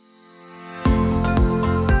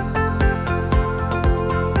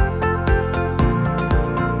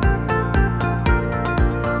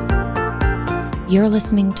You're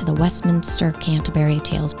listening to the Westminster-Canterbury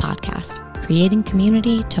Tales podcast, creating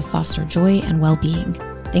community to foster joy and well-being.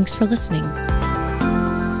 Thanks for listening.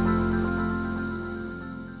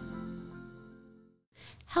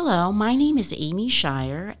 Hello, my name is Amy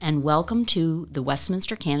Shire, and welcome to the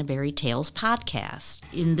Westminster-Canterbury Tales podcast.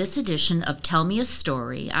 In this edition of Tell Me a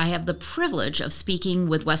Story, I have the privilege of speaking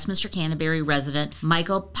with Westminster-Canterbury resident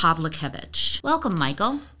Michael Pawlukiewicz. Welcome,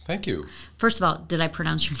 Michael. Thank you. First of all, did I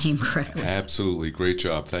pronounce your name correctly? Absolutely. Great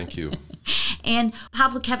job. Thank you. And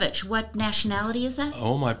Pawlukiewicz, what nationality is that?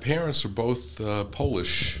 Oh, my parents are both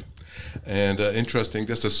Polish. And interesting,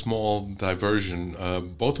 just a small diversion.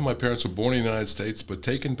 Both of my parents were born in the United States, but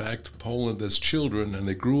taken back to Poland as children, and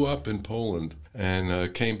they grew up in Poland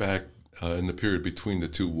and came back in the period between the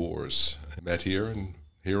two wars. I met here, and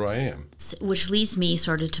here I am. Which leads me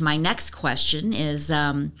sort of to my next question is,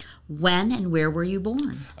 when and where were you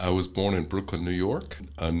born? I was born in Brooklyn, New York,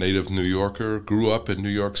 a native New Yorker, grew up in New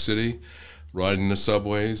York City, riding the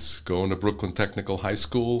subways, going to Brooklyn Technical High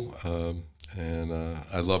School, and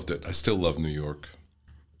I loved it. I still love New York.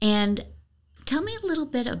 And tell me a little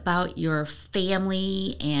bit about your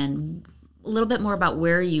family and a little bit more about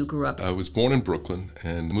where you grew up. I was born in Brooklyn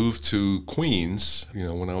and moved to Queens,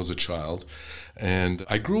 when I was a child. And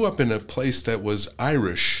I grew up in a place that was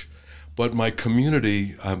Irish, but my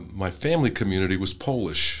community, my family community was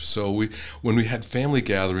Polish. So when we had family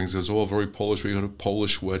gatherings, it was all very Polish. We would have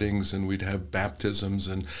Polish weddings, and we'd have baptisms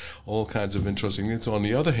and all kinds of interesting things. On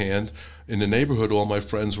the other hand, in the neighborhood, all my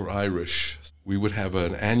friends were Irish. We would have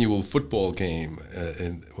an annual football game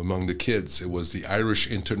among the kids. It was the Irish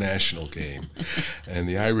International game. And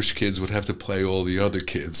the Irish kids would have to play all the other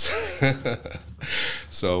kids.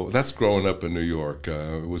 So that's growing up in New York.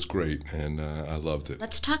 It was great, and I loved it.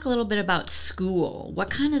 Let's talk a little bit about school.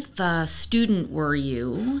 What kind of student were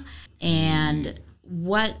you? And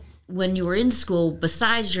when you were in school,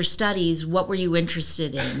 besides your studies, what were you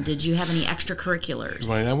interested in? Did you have any extracurriculars?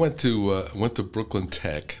 Right, I went to Brooklyn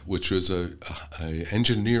Tech, which was a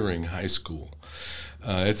engineering high school.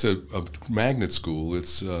 It's a magnet school.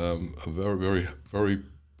 It's a very, very, very,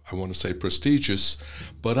 I want to say prestigious,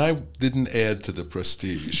 but I didn't add to the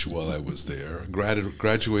prestige while I was there.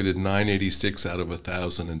 Graduated 986 out of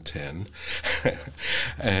 1,010,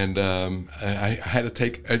 and I had to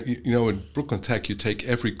take. In Brooklyn Tech, you take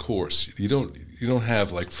every course. You don't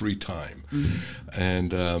have like free time,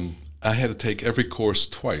 and I had to take every course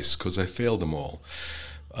twice because I failed them all.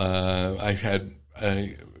 I had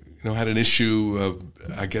an issue of,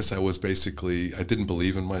 I guess I didn't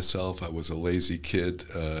believe in myself. I was a lazy kid,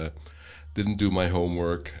 didn't do my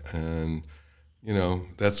homework, and,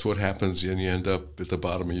 that's what happens when you end up at the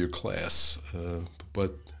bottom of your class.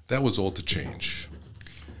 But that was all to change.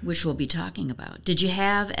 Which we'll be talking about. Did you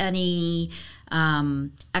have any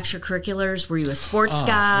extracurriculars? Were you a sports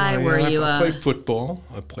guy? I played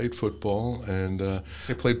football. And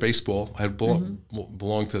I played baseball. I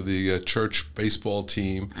belonged to the church baseball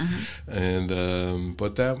team, and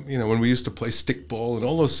but that when we used to play stickball and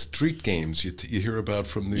all those street games you hear about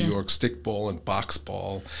from New York, stickball and box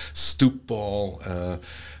ball, stoop ball,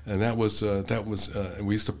 and that was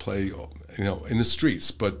we used to play in the streets,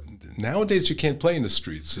 but. Nowadays, you can't play in the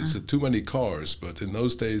streets. There's too many cars, but in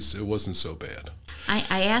those days, it wasn't so bad.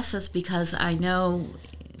 I ask this because I know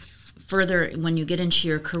further when you get into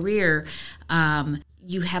your career,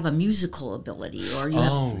 you have a musical ability, or you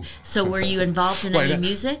have. So, were you involved in any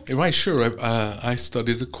music? Right, sure. I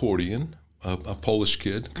studied accordion. A Polish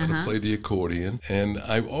kid, got to play the accordion, and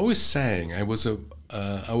I always sang. I was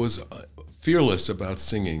fearless about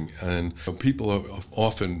singing, and people are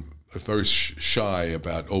often very shy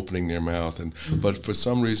about opening their mouth, but for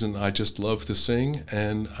some reason I just loved to sing,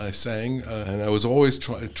 and I sang, and I was always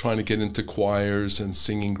trying to get into choirs and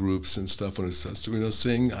singing groups and stuff. When it starts to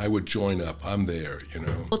sing, I would join up. I'm there,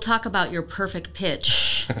 We'll talk about your perfect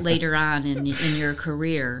pitch later on in your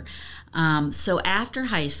career. So after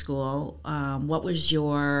high school, what was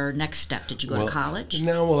your next step? Did you go to college?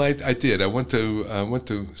 No, I did. I went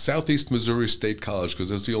to Southeast Missouri State College because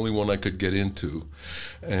it was the only one I could get into,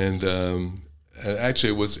 and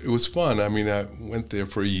actually it was fun. I mean, I went there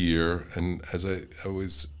for a year, and as I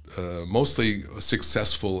was mostly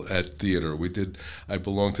successful at theater. I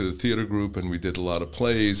belonged to the theater group, and we did a lot of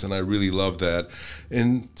plays, and I really loved that.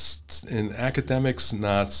 In academics,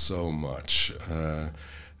 not so much.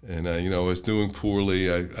 And I was doing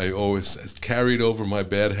poorly. I always carried over my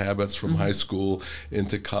bad habits from high school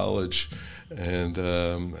into college, and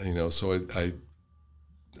so I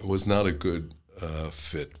was not a good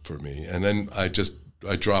fit for me. And then I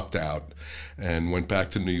dropped out and went back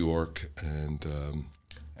to New York, and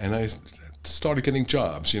I started getting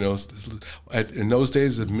jobs. In those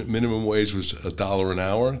days, the minimum wage was $1 an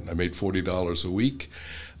hour. I made $40 a week.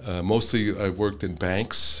 Mostly, I worked in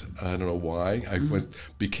banks. I don't know why. I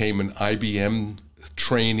became an IBM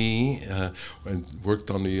trainee and worked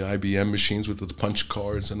on the IBM machines with the punch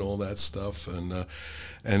cards and all that stuff. And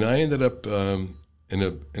I ended up in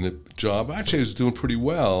a job. Actually, I was doing pretty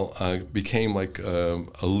well. I became like a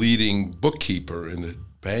leading bookkeeper in the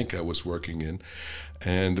bank I was working in.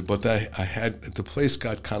 But the place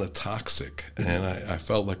got kind of toxic, and I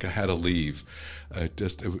felt like I had to leave. I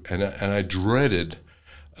dreaded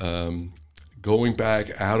going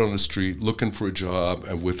back out on the street looking for a job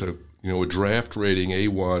and with a draft rating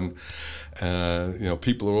A1.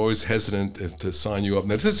 People are always hesitant to sign you up.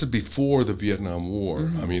 Now, this is before the Vietnam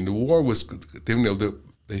War. I mean, the war was,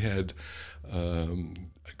 they had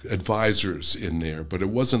advisors in there, but it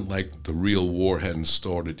wasn't like the real war hadn't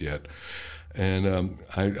started yet. And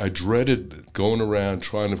I dreaded going around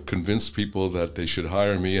trying to convince people that they should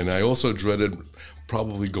hire me, and I also dreaded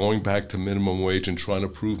probably going back to minimum wage and trying to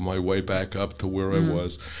prove my way back up to where I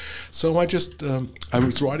was. So I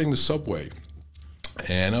was riding the subway,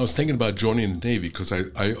 and I was thinking about joining the Navy because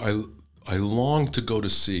I longed to go to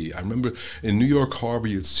sea. I remember in New York Harbor,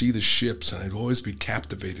 you'd see the ships, and I'd always be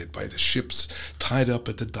captivated by the ships tied up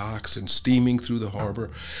at the docks and steaming through the harbor.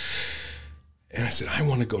 And I said, I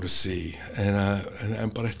want to go to sea.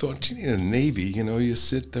 But I thought, you need a Navy, you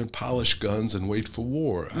sit there and polish guns and wait for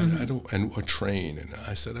war. Or train. And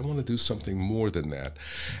I said, I want to do something more than that.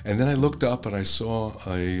 And then I looked up and I saw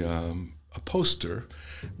a poster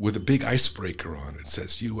with a big icebreaker on it. It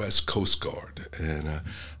says U.S. Coast Guard. And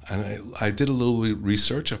I did a little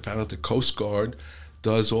research. I found out the Coast Guard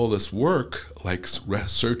does all this work like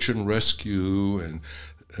search and rescue and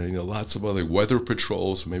lots of other weather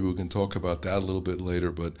patrols. Maybe we can talk about that a little bit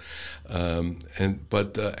later. But when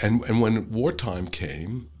wartime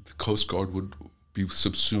came, the Coast Guard would be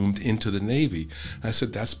subsumed into the Navy. And I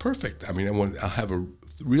said, that's perfect. I mean, I'll have a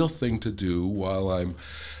real thing to do while I'm,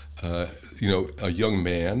 a young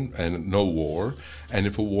man and no war. And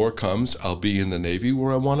if a war comes, I'll be in the Navy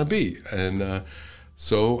where I want to be. And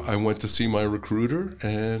so I went to see my recruiter,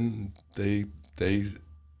 and they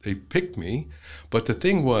picked me. But the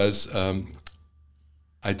thing was,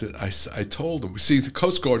 I told them, see, the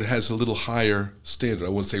Coast Guard has a little higher standard. I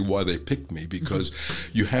won't say why they picked me, because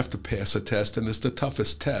you have to pass a test, and it's the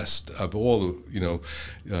toughest test of all the,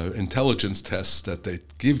 intelligence tests that they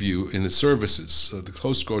give you in the services. So the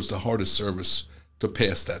Coast Guard's the hardest service to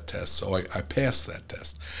pass that test. So I passed that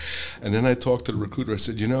test. And then I talked to the recruiter. I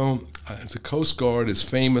said, the Coast Guard is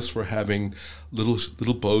famous for having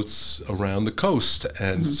little boats around the coast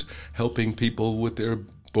and helping people with their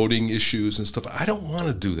boating issues and stuff. I don't want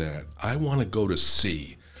to do that. I want to go to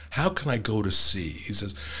sea. How can I go to sea? He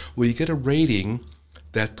says, well, you get a rating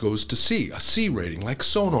that goes to sea, a sea rating, like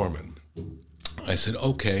sonarman. I said,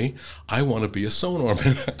 okay, I want to be a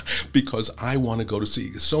sonarman because I want to go to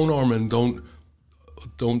sea. Sonarmen don't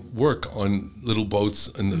work on little boats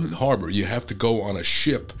in the harbor. You have to go on a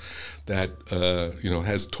ship that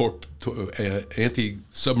has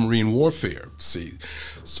anti-submarine warfare. See,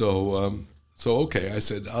 so okay, I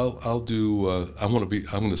said I'll do. I'm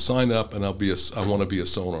going to sign up, and I want to be a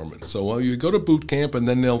sonarman. So you go to boot camp, and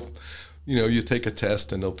then they'll, you take a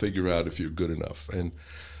test, and they'll figure out if you're good enough. And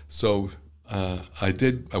so. I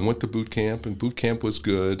did. I went to boot camp, and boot camp was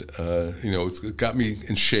good. It got me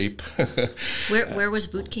in shape. Where was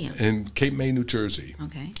boot camp? In Cape May, New Jersey.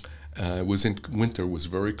 Okay. It was in winter. It was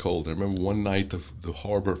very cold. I remember one night the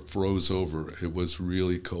harbor froze over. It was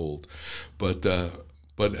really cold, but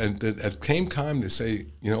at came time they say,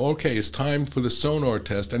 okay, it's time for the sonar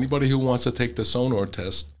test. Anybody who wants to take the sonar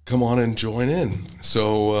test, come on and join in.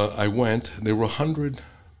 So I went. There were 100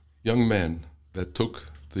 young men that took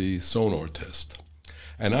the sonar test,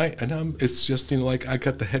 and it's just like I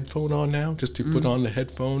got the headphone on now. Just you put on the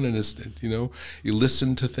headphone, and it's you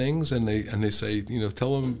listen to things, and they say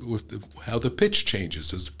tell them how the pitch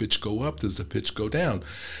changes. Does the pitch go up? Does the pitch go down?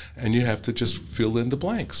 And you have to just fill in the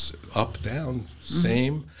blanks, up, down,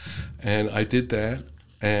 same. And I did that,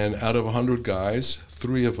 and out of 100 guys,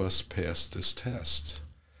 3 of us passed this test.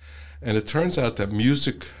 And it turns out that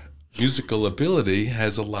musical ability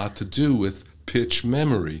has a lot to do with pitch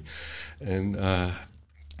memory, and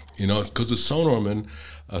because the sonarman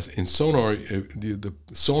in sonar, the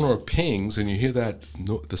sonar pings, and you hear that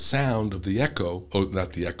the sound of the echo, or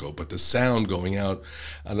not the echo, but the sound going out.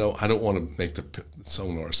 I don't want to make the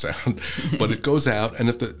sonar sound, but it goes out, and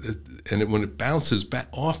when it bounces back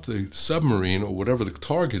off the submarine or whatever the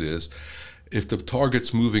target is, if the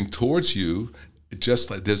target's moving towards you,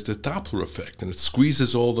 just like there's the Doppler effect, and it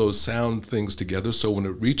squeezes all those sound things together, so when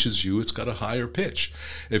it reaches you, it's got a higher pitch.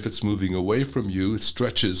 If it's moving away from you, it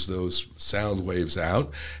stretches those sound waves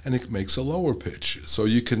out, and it makes a lower pitch. So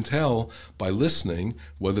you can tell by listening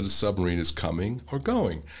whether the submarine is coming or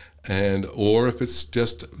going, or if it's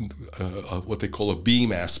just what they call a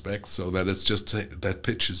beam aspect, so that it's just that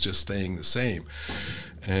pitch is just staying the same.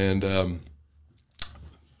 And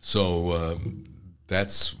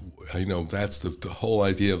that's the whole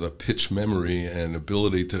idea of the pitch memory and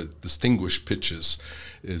ability to distinguish pitches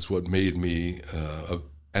is what made me,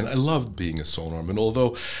 and I loved being a sonarman,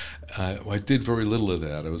 although I did very little of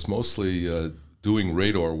that. I was mostly doing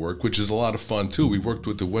radar work, which is a lot of fun too. We worked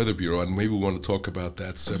with the Weather Bureau, and maybe we want to talk about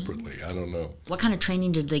that separately. I don't know. What kind of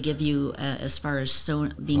training did they give you as far as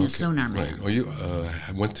being a sonarman? Right. Well,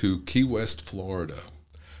 I went to Key West, Florida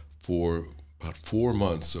for about 4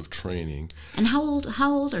 months of training. And how old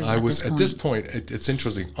are you at this point? It's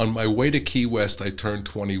interesting. On my way to Key West, I turned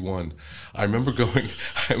 21. I remember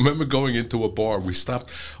going into a bar. We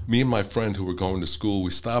stopped. Me and my friend who were going to school.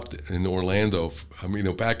 We stopped in Orlando. I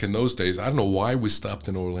mean, back in those days, I don't know why we stopped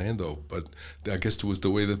in Orlando, but I guess it was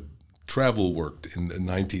the way that travel worked in the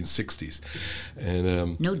 1960s.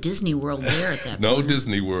 And no Disney World there at that point. No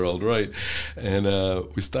Disney World, right? And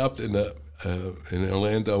we stopped in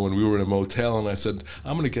Orlando, and we were in a motel, and I said,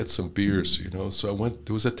 I'm going to get some beers, So I went.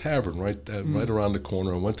 There was a tavern right around the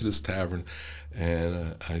corner. I went to this tavern,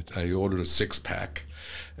 and I ordered a 6-pack.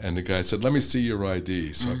 And the guy said, "Let me see your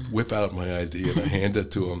ID." So I whip out my ID and I hand it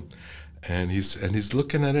to him, and he's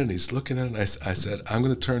looking at it, and he's looking at it. And I said, "I'm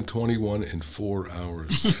going to turn 21 in 4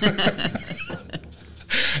 hours."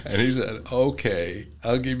 And he said, "Okay,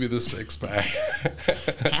 I'll give you the 6-pack."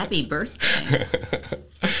 Happy birthday.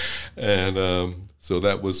 And so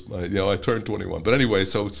that was my, I turned 21. But anyway,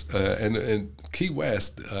 so and Key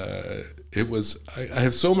West, it was. I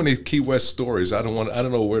have so many Key West stories. I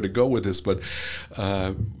don't know where to go with this, but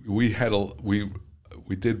we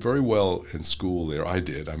did very well in school there. I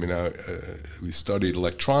did. I mean, we studied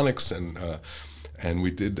electronics, and we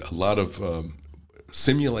did a lot of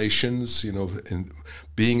simulations, in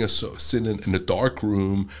being sitting in a dark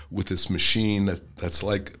room with this machine that's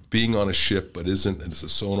like being on a ship but isn't, and it's a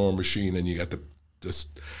sonar machine, and you got this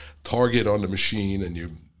target on the machine, and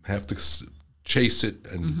you have to chase it,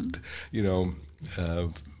 and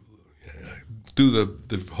do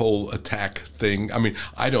the whole attack thing. I mean,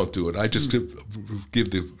 I don't do it. I just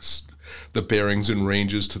give the bearings and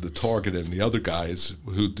ranges to the target, and the other guys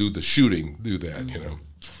who do the shooting do that.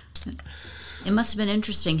 It must have been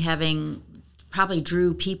interesting having probably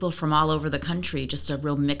drew people from all over the country, just a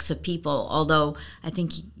real mix of people. Although I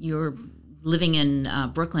think you're living in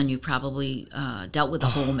Brooklyn, you probably dealt with a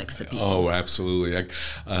whole mix of people. Oh, absolutely.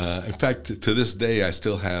 In fact, to this day, I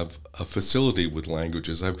still have a facility with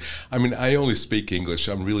languages. I mean, I only speak English.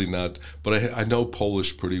 I'm really not, but I know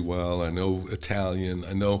Polish pretty well. I know Italian.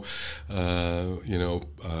 I know,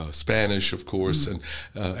 Spanish, of course, and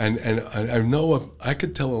I know I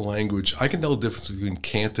could tell a language. I can tell the difference between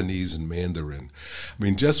Cantonese and Mandarin. I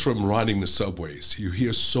mean, just from riding the subways, you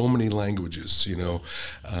hear so many languages.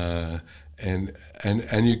 And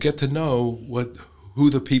you get to know who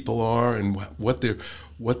the people are and what their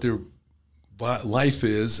life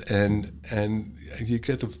is, and you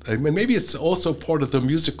get I mean, maybe it's also part of the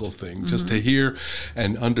musical thing, just to hear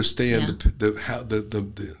and understand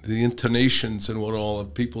the intonations and what all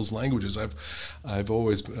of people's languages. I've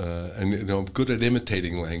always I'm good at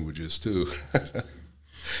imitating languages too.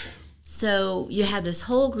 So you had this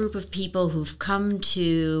whole group of people who've come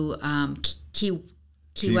to Key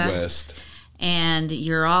West, and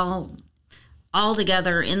you're all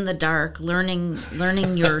together in the dark, learning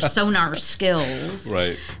your sonar skills.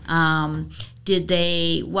 Right.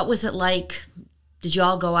 What was it like? Did you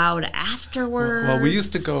all go out afterwards? Well, we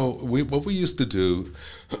used to go. What we used to do,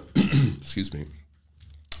 excuse me,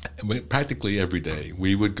 practically every day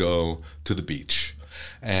we would go to the beach,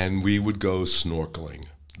 and we would go snorkeling.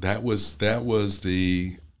 That was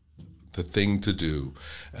the thing to do.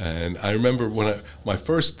 And I remember my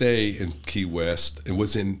first day in Key West, it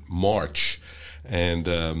was in March, and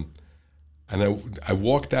I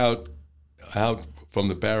walked out from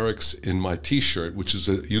the barracks in my T-shirt, which is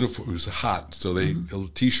a uniform. It was hot, so the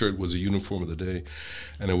T-shirt was a uniform of the day.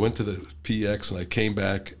 And I went to the PX, and I came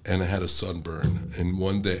back, and I had a sunburn. And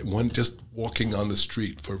one day, just walking on the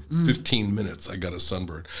street for 15 minutes, I got a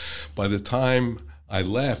sunburn. By the time I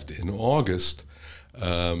left in August,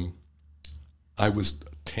 I was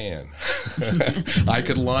tan. I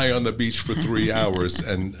could lie on the beach for 3 hours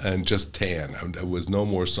and just tan. There was no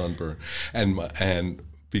more sunburn, and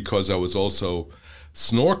because I was also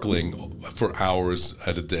snorkeling for hours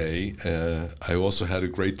at a day. I also had a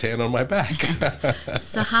great tan on my back.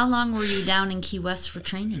 So how long were you down in Key West for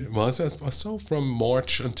training? Well, so from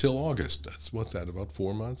March until August. What's that, about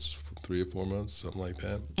 4 months? 3 or 4 months, something like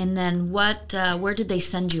that. And then where did they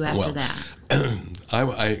send you after that?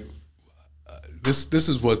 This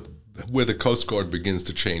is where the Coast Guard begins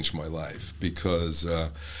to change my life, because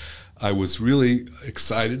I was really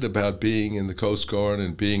excited about being in the Coast Guard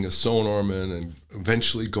and being a sonarman and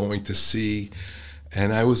eventually going to sea.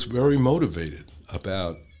 And I was very motivated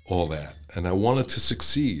about all that, and I wanted to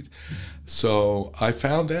succeed. So I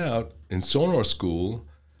found out in sonar school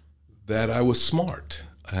that I was smart.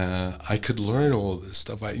 I could learn all this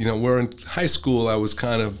stuff. Where in high school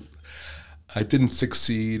I didn't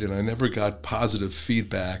succeed, and I never got positive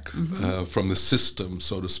feedback from the system,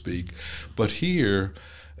 so to speak. But here,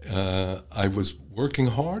 I was working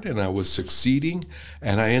hard and I was succeeding,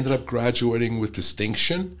 and I ended up graduating with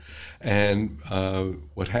distinction. And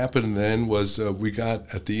what happened then was we got,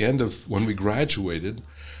 at the end of when we graduated,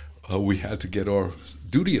 we had to get our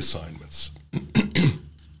duty assignments.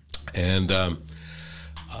 And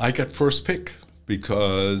I got first pick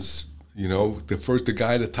because, the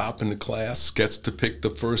guy at the top in the class gets to pick the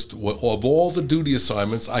first. Of all the duty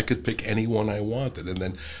assignments, I could pick any one I wanted. And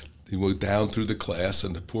then he went down through the class,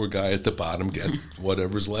 and the poor guy at the bottom get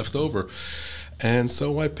whatever's left over. And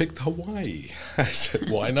so I picked Hawaii. I said,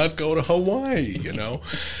 why not go to Hawaii,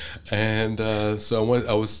 And so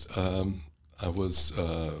I was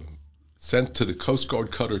sent to the Coast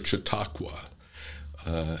Guard cutter Chautauqua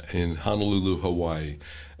in Honolulu, Hawaii.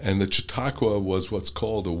 And the Chautauqua was what's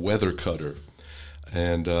called a weather cutter.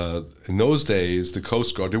 And in those days, the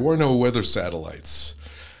Coast Guard, there were no weather satellites.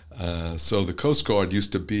 So the Coast Guard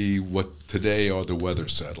used to be what today are the weather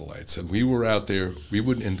satellites. And we were out there, we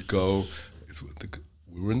were in the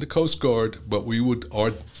Coast Guard, but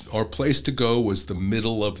our place to go was the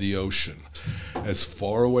middle of the ocean, as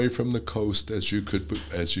far away from the coast as you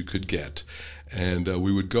could get. And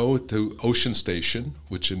we would go to Ocean Station,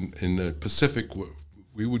 which in the Pacific,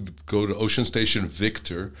 we would go to Ocean Station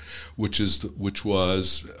Victor, which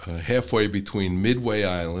was halfway between Midway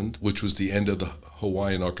Island, which was the end of the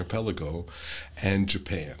Hawaiian archipelago, and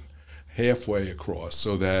Japan, halfway across,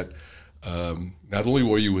 so that not only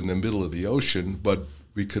were you in the middle of the ocean, but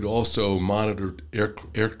we could also monitor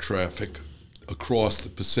air traffic across the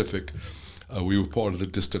Pacific. We were part of the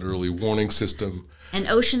distant early warning system. An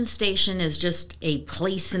ocean station is just a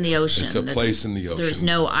place in the ocean. It's a place in the ocean. There's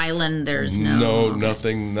no island. There's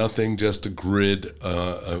nothing. Just a grid,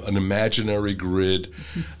 an imaginary grid,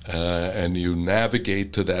 and you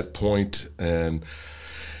navigate to that point. And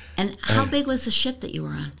how big was the ship that you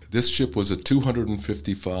were on? This ship was a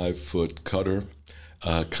 255-foot cutter,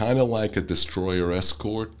 kind of like a destroyer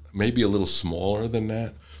escort, maybe a little smaller than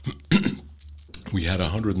that. We had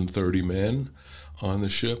 130 men on the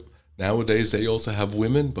ship. Nowadays, they also have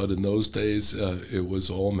women, but in those days, it was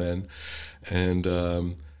all men. And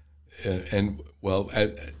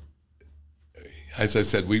as I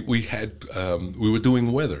said, we were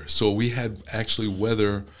doing weather, so we had actually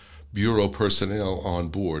weather bureau personnel on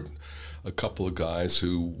board, a couple of guys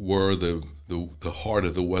who were the heart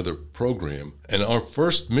of the weather program. And our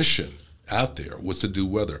first mission out there was to do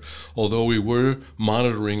weather, although we were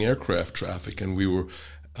monitoring aircraft traffic, and we were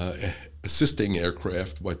assisting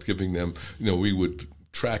aircraft by giving them, we would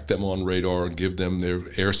track them on radar and give them their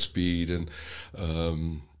airspeed and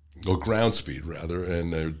or ground speed rather,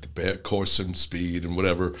 and their course and speed and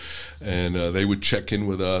whatever, and they would check in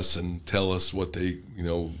with us and tell us what they,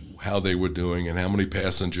 how they were doing and how many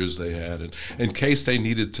passengers they had, and in case they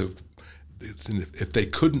needed to, if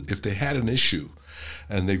they had an issue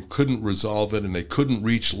and they couldn't resolve it and they couldn't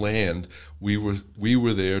reach land, we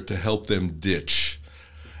were there to help them ditch.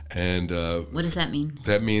 And what does that mean?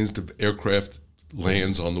 That means the aircraft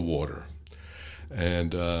lands on the water.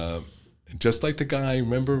 And just like the guy,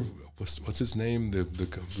 remember, what's his name?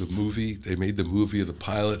 The movie, they made the movie of the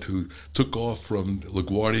pilot who took off from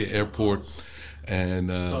LaGuardia Airport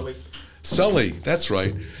and Sully, that's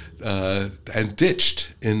right, and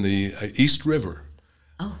ditched in the East River.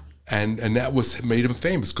 Oh. And that made him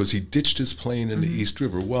famous because he ditched his plane in the East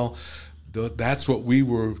River. Well, that's what we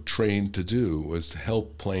were trained to do, was to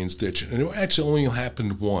help planes ditch. And it actually only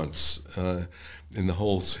happened once in the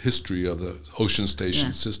whole history of the ocean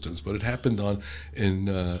station systems. But it happened on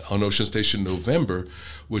Ocean Station November,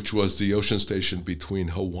 which was the ocean station between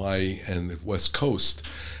Hawaii and the West Coast.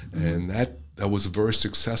 And that was a very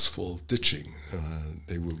successful ditching.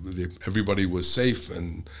 Everybody was safe,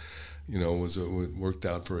 and it worked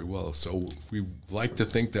out very well. So we like to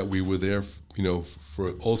think that we were there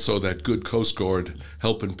for also that good Coast Guard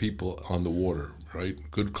helping people on the water, right?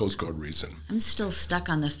 Good Coast Guard reason. I'm still stuck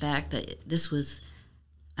on the fact that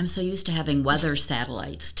I'm so used to having weather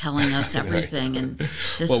satellites telling us everything, and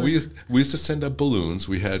we used to send up balloons.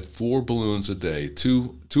 We had 4 balloons a day.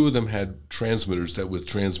 Two of them had transmitters that would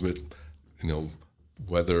transmit,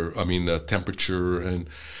 weather. Temperature and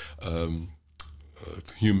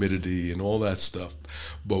humidity and all that stuff.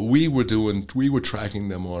 But we were tracking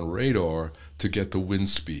them on radar to get the wind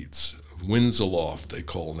speeds. Winds aloft, they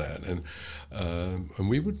call that, and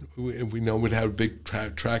we'd have a big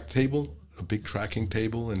a big tracking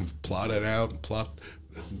table, and plot it out, plot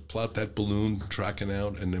that balloon tracking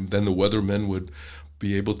out, and then the weathermen would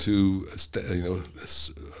be able to,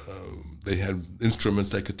 they had instruments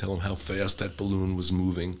that could tell them how fast that balloon was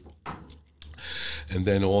moving, and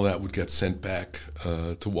then all that would get sent back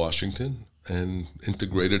to Washington and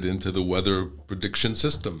integrated into the weather prediction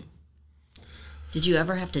system. Did you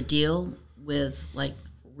ever have to deal with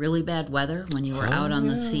really bad weather when you were out on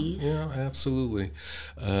the seas? Yeah, absolutely.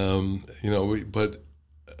 I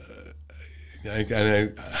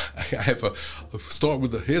have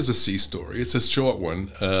here's a sea story. It's a short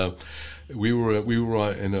one. We were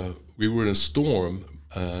in a storm,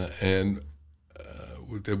 and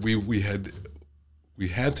we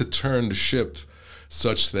had to turn the ship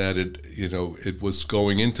such that it was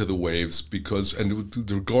going into the waves, and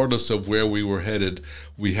regardless of where we were headed,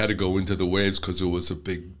 we had to go into the waves because it was a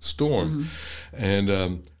big storm. Mm-hmm.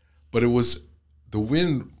 And but it was the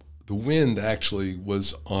wind. The wind actually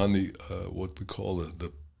was on the what we call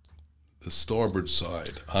the starboard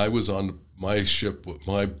side. I was on my ship.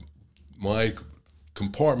 My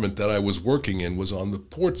compartment that I was working in was on the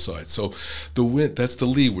port side. So the wind, that's the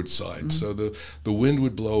leeward side. Mm-hmm. So the wind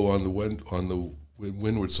would blow on the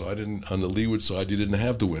windward side, and on the leeward side you didn't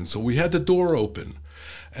have the wind. So we had the door open,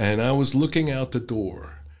 and I was looking out the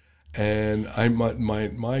door, and I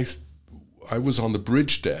was on the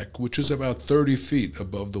bridge deck, which is about 30 feet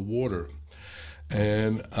above the water,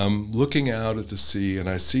 and I'm looking out at the sea, and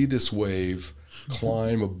I see this wave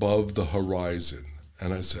climb above the horizon.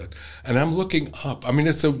 And I said, and I'm looking up.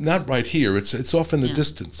 It's not right here. It's off in the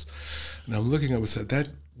distance. And I'm looking up and said, that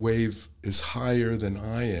wave is higher than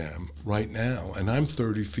I am right now, and I'm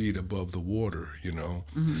 30 feet above the water,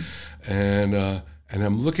 Mm-hmm. And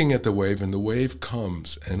I'm looking at the wave, and the wave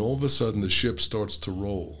comes, and all of a sudden the ship starts to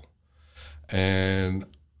roll. And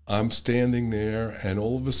I'm standing there, and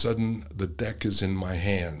all of a sudden the deck is in my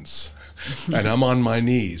hands, and I'm on my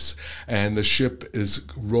knees, and the ship is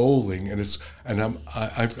rolling, and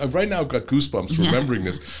right now I've got goosebumps remembering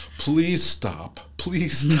this. Please stop,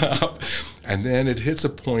 please stop. And then it hits a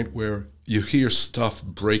point where you hear stuff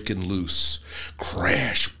breaking loose,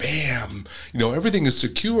 crash, bam. Everything is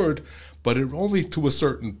secured, but only to a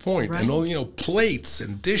certain point. Right. And all, plates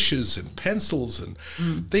and dishes and pencils and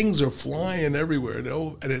things are flying everywhere.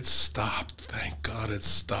 And it stopped. Thank God it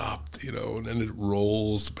stopped, and then it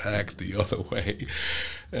rolls back the other way.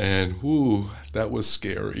 And that was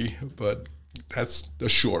scary. But that's a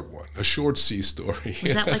short one, a short sea story.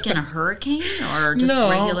 Was that like in a hurricane or just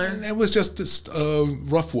regular? No, it was just this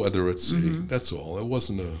rough weather at sea. Mm-hmm. That's all. It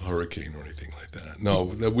wasn't a hurricane or anything like that. No,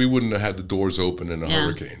 we wouldn't have had the doors open in a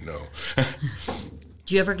hurricane. No.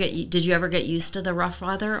 Did you ever get used to the rough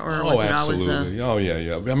weather, or was it absolutely.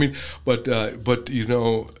 always But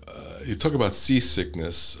you talk about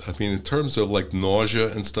seasickness. In terms of like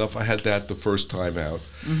nausea and stuff, I had that the first time out,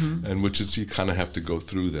 mm-hmm. and which is you kind of have to go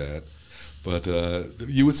through that. But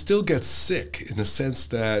you would still get sick in the sense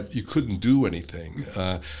that you couldn't do anything.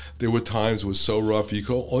 There were times it was so rough,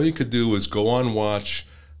 all you could do was go on watch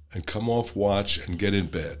and come off watch and get in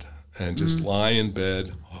bed and just lie in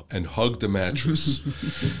bed and hug the mattress.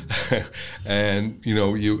 And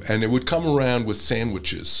and it would come around with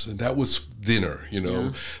sandwiches. And that was dinner.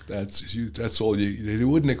 That's all they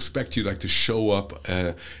wouldn't expect you to show up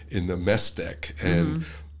in the mess deck and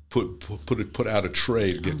put out a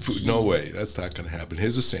tray to get food. No way, that's not going to happen.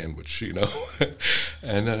 Here's a sandwich, and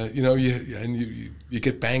you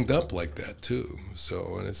get banged up like that too.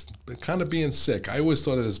 So, and it's kind of being sick. I always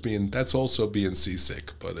thought it as that's also being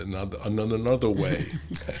seasick, but another way.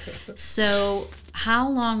 So, how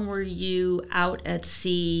long were you out at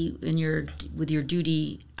sea with your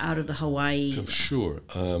duty out of the Hawaii? Sure.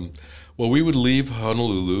 Well, we would leave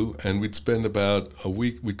Honolulu, and we'd spend about a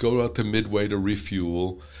week. We'd go out to Midway to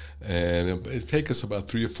refuel, and it'd take us about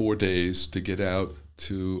 3 or 4 days to get out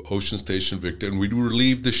to Ocean Station Victor, and we'd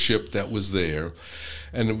relieve the ship that was there.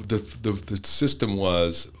 And the system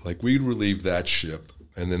was, we'd relieve that ship,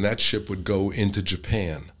 and then that ship would go into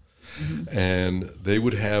Japan. Mm-hmm. And they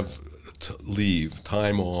would have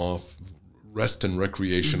time off, rest and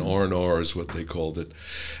recreation, R&R is what they called it.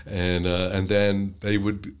 And then they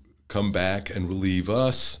would come back and relieve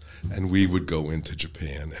us, and we would go into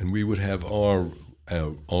Japan, and we would have our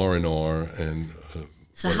R&R and.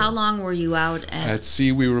 So how long were you out at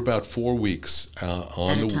sea? We were about 4 weeks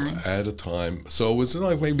at a time. So it was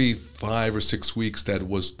like maybe 5 or 6 weeks. That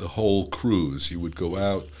was the whole cruise. You would go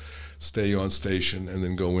out, stay on station, and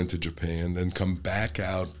then go into Japan, then come back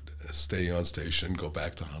out, stay on station, go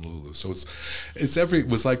back to Honolulu. So it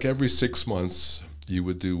was like every 6 months you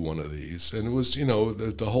would do one of these, and it was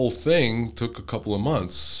the whole thing took a couple of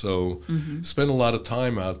months. So spent a lot of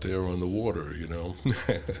time out there on the water,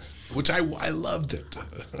 which I loved it.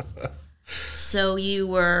 So you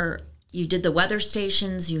did the weather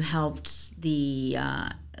stations. You helped the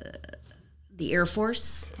Air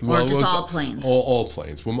Force, or just all planes? All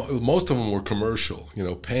planes. Well, most of them were commercial.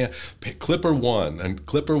 Clipper 1, and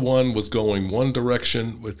Clipper 1 was going one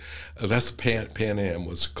direction. That's Pan Am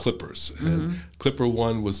was Clippers, and Clipper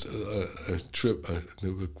 1 was a trip.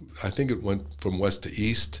 I think it went from west to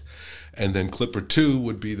east, and then Clipper 2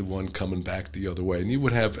 would be the one coming back the other way. And you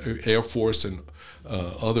would have Air Force and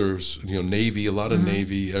others, Navy, a lot of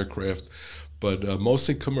Navy aircraft, but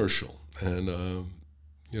mostly commercial. And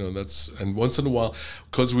and once in a while,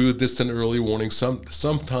 because we were distant early warning,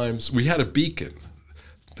 sometimes we had a beacon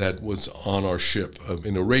that was on our ship, a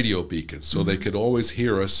radio beacon, so they could always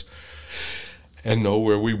hear us and know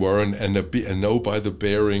where we were, and know by the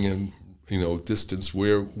bearing and distance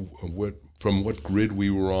from what grid we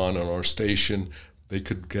were on our station. They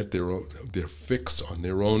could get their fix on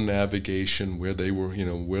their own navigation, where they were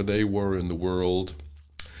in the world.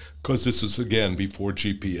 Because this was, again, before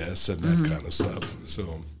GPS and that kind of stuff.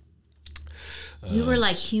 So you were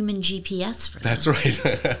like human GPS for them. That's right.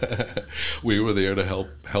 We were there to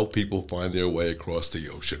help people find their way across the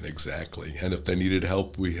ocean, exactly. And if they needed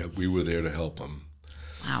help, we were there to help them.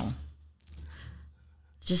 Wow.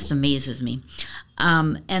 Just amazes me.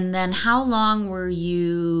 And then how long were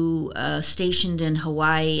you stationed in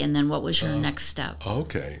Hawaii, and then what was your next step?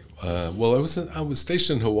 Okay. Well, I was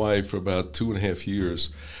stationed in Hawaii for about 2.5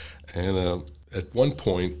 years. And at one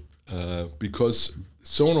point, because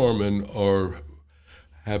sonarmen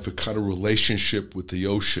have a kind of relationship with the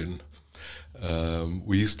ocean,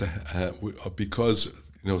 we used to have, because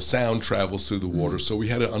sound travels through the water, so we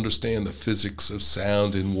had to understand the physics of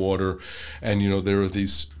sound in water, and there are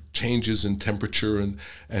these changes in temperature, and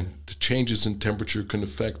the changes in temperature can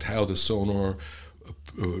affect how the sonar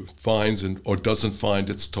finds or doesn't find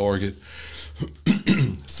its target.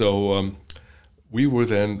 So we were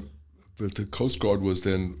then. But the Coast Guard was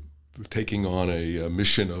then taking on a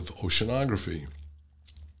mission of oceanography.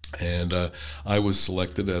 And I was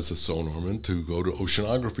selected as a sonarman to go to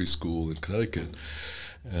oceanography school in Connecticut,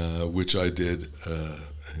 which I did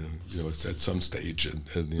at some stage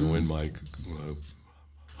in my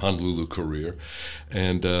Honolulu career.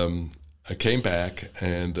 And I came back,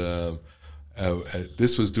 and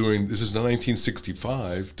this is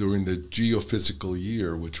 1965, during the geophysical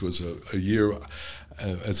year, which was a year,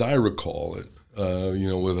 as I recall it,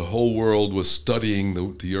 where the whole world was studying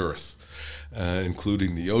the Earth,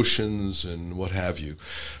 including the oceans and what have you.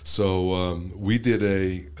 So we did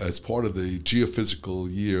as part of the geophysical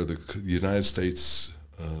year, the United States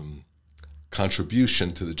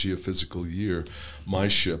contribution to the geophysical year, my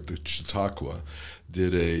ship, the Chautauqua,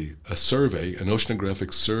 did a survey, an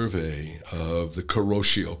oceanographic survey of the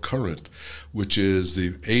Kuroshio Current, which is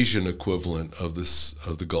the Asian equivalent of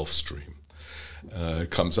the Gulf Stream. It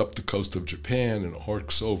comes up the coast of Japan and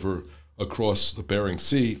arcs over across the Bering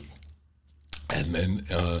Sea. And then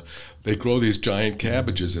they grow these giant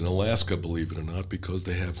cabbages in Alaska, believe it or not, because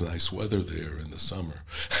they have nice weather there in the summer.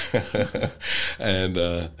 and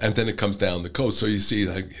then it comes down the coast. So you see,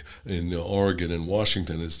 like in Oregon and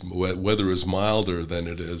Washington, weather is milder than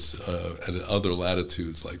it is at other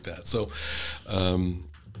latitudes like that. So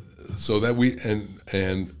that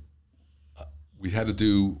we had to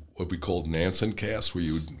do what we called Nansen casts, where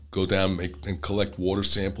you would go down and collect water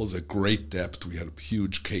samples at great depth. We had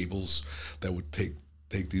huge cables that would take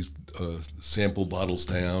these sample bottles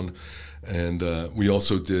down, and we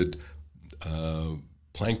also did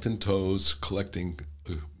plankton tows, collecting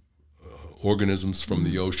organisms from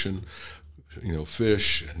the ocean,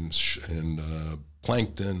 fish and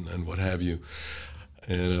plankton and what have you.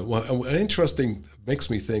 And an interesting, makes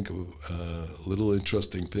me think of a little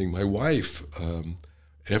interesting thing. My wife,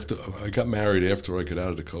 after I got married after I got out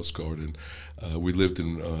of the Coast Guard, and we lived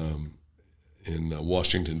in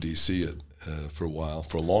Washington, D.C. For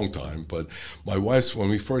a long time. But my wife, when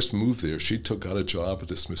we first moved there, she got a job at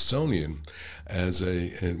the Smithsonian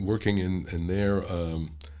working in their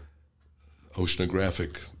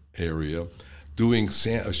oceanographic area, doing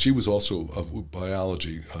she was also a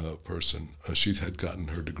biology person. She had gotten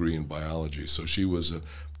her degree in biology, so she was a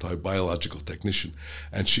biological technician,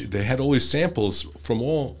 and they had all these samples from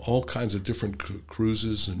all kinds of different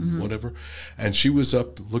cruises and whatever, and she was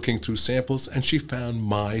up looking through samples, and she found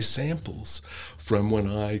my samples from when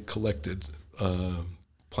I collected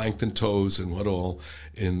plankton toes and what all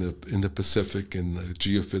in the Pacific in the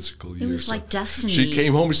geophysical years. It was like destiny. She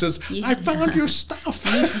came home and says, "I found your stuff."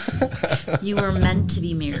 You were meant to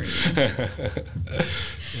be married.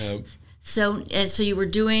 So you were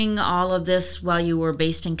doing all of this while you were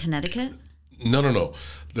based in Connecticut? No.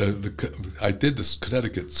 I did this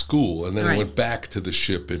Connecticut school, and then I went back to the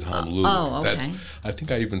ship in Honolulu. Okay. I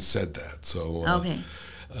think I even said that. So okay.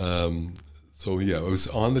 So yeah, it was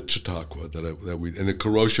on the Chautauqua that we, and the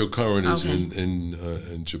Kuroshio Current is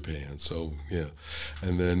in Japan. So yeah,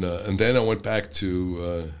 and then I went back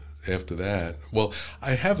to after that. Well,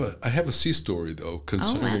 I have a sea story though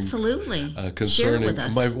concerning. Oh, absolutely. Concerning Share it with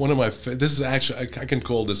us. one of my this is actually I can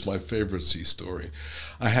call this my favorite sea story.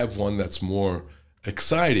 I have one that's more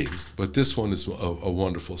exciting, but this one is a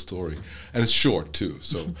wonderful story, and it's short too.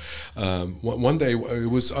 So one day I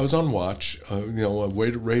was on watch, a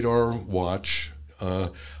radar watch.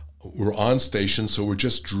 We're on station, so we're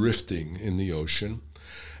just drifting in the ocean,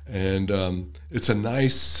 and it's a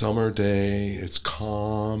nice summer day. It's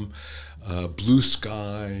calm, blue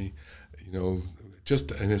sky, and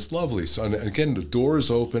it's lovely. So and again, the door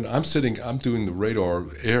is open. I'm doing the radar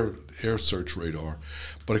air search radar,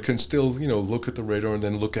 but I can still look at the radar and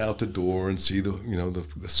then look out the door and see the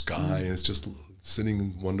sky, and it's just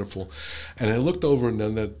sitting wonderful. And I looked over, and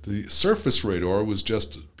then that the surface radar was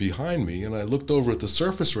just behind me, and I looked over at the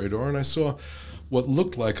surface radar and I saw what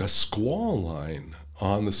looked like a squall line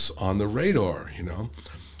on the radar, and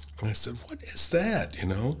I said, "What is that?"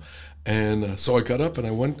 And so I got up and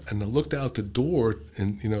I went and I looked out the door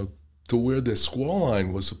and to where the squall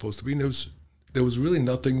line was supposed to be, and there was really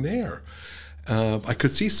nothing there. I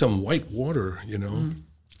could see some white water, and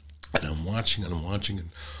I'm watching, and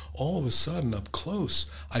all of a sudden up close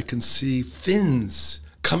I can see fins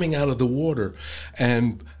coming out of the water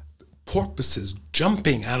and porpoises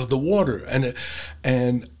jumping out of the water, and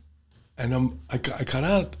I got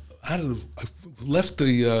out of I left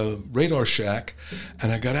the radar shack,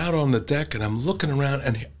 and I got out on the deck, and I'm looking around,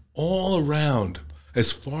 and all around,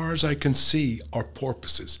 as far as I can see, are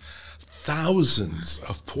porpoises. Thousands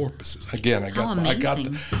of porpoises. Again, I got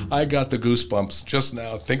the goosebumps just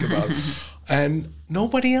now. Think about it. And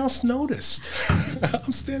nobody else noticed.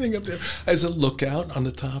 I'm standing up there as a lookout on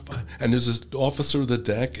the top, and there's this officer of the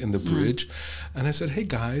deck in the bridge, and I said, "Hey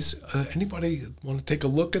guys, anybody want to take a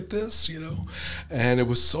look at this?" And it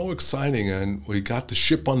was so exciting, and we got the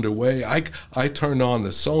ship underway. I turned on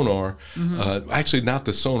the sonar, actually not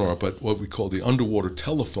the sonar, but what we call the underwater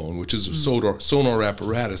telephone, which is a sonar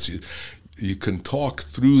apparatus. You can talk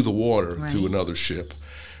through the water to another ship.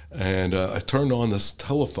 And I turned on this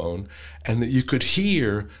telephone, and you could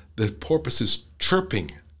hear the porpoises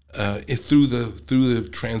chirping through the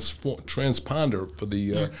transponder for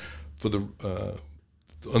the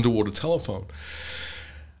underwater telephone.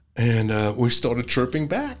 And we started chirping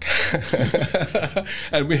back,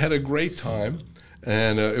 and we had a great time.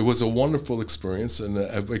 And it was a wonderful experience. And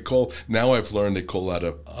now I've learned they call that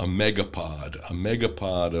a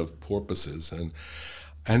megapod of porpoises.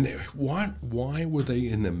 And why were they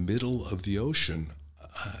in the middle of the ocean?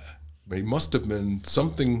 They must have been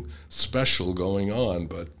something special going on,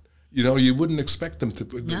 but you wouldn't expect them to.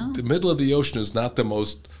 No. The middle of the ocean is not the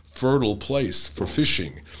most fertile place for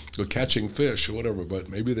fishing or catching fish or whatever. But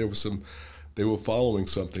maybe they were following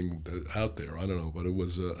something out there. I don't know, but it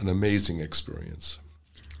was an amazing experience.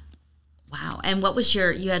 Wow! And what was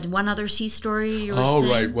you had one other sea story you were saying? Oh,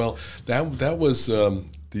 right. Well, that was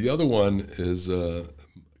the other one is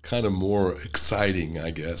kind of more exciting, I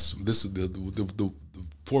guess. This is the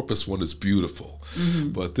porpoise one is beautiful,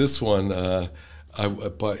 but this one,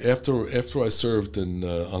 after I served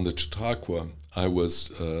on the Chautauqua, I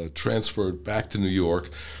was transferred back to New York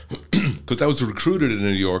because I was recruited in New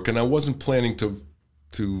York, and I wasn't planning to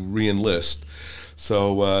re-enlist.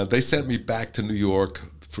 So they sent me back to New York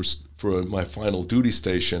for my final duty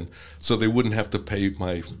station, so they wouldn't have to pay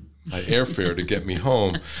my airfare to get me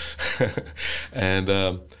home. And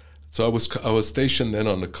so I was stationed then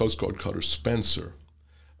on the Coast Guard cutter Spencer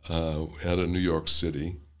out of New York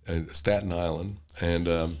City and Staten Island, and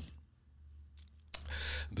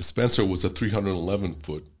the Spencer was a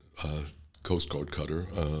 311-foot Coast Guard cutter,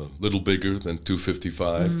 a little bigger than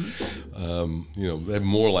 255. They're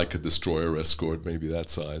more like a destroyer escort, maybe that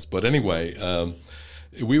size. But anyway,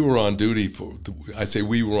 we were on duty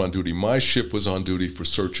we were on duty. My ship was on duty for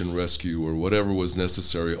search and rescue or whatever was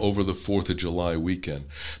necessary over the 4th of July weekend.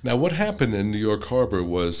 Now, what happened in New York Harbor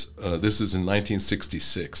was, this is in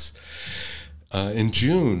 1966. In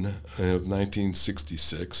June of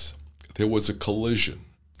 1966, there was a collision.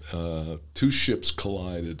 Two ships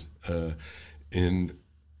collided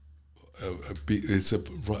it's a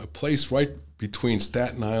place right between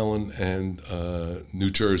Staten Island and New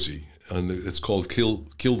Jersey. It's called Kill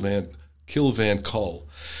Van Kull,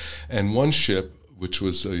 and one ship, which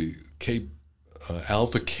was a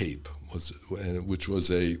Alpha Cape, which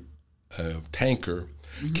was a tanker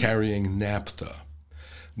carrying naphtha.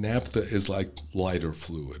 Naphtha is like lighter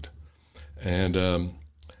fluid, and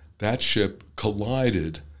that ship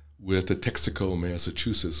collided with the Texaco,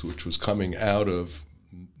 Massachusetts, which was coming out of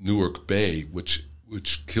Newark Bay, which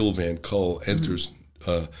Kill Van Kull enters.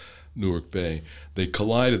 Newark Bay. They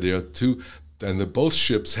collided there and both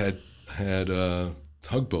ships had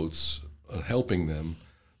tugboats helping them.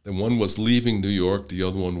 And one was leaving New York, the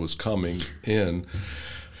other one was coming in.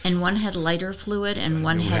 And one had lighter fluid, and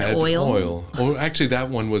one had oil. Oh, actually, that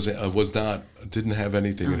one didn't have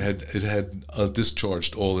anything. Oh. It had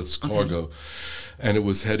discharged all its cargo, and it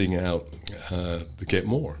was heading out to get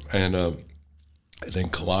more. And it then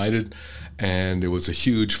collided, and there was a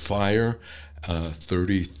huge fire.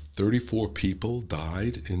 34 people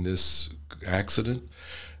died in this accident.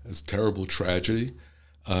 It's a terrible tragedy.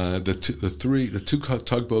 The two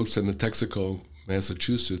tugboats and the Texaco,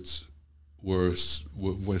 Massachusetts, were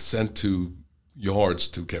sent to yards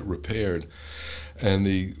to get repaired, and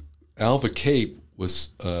the Alva Cape was,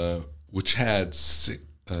 which had 3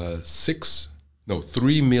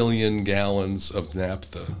 million gallons of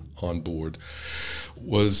naphtha on board,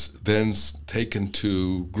 was then taken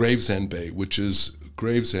to Gravesend Bay, which is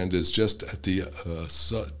Gravesend is just at the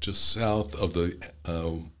just south of the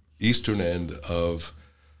eastern end of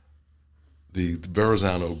the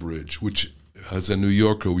Verrazano Bridge, which, as a New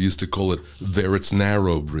Yorker, we used to call it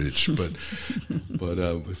Verrazano Bridge, but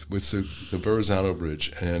with the Verrazano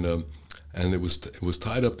Bridge, and it was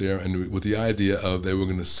tied up there, and with the idea of they were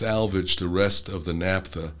going to salvage the rest of the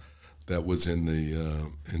naphtha that was in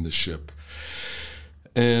the ship,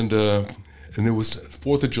 and it was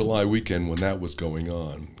 4th of July weekend when that was going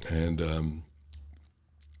on, and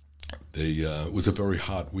it was a very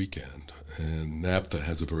hot weekend, and naphtha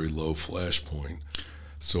has a very low flash point,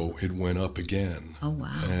 so it went up again. Oh,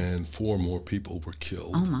 wow. And 4 more people were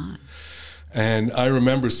killed. Oh, my. And I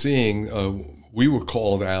remember seeing, we were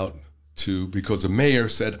called out because the mayor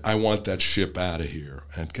said, I want that ship out of here,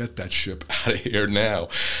 and get that ship out of here now.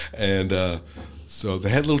 And so they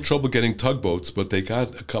had a little trouble getting tugboats, but they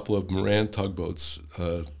got a couple of Moran tugboats,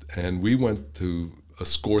 and we went to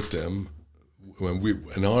escort them.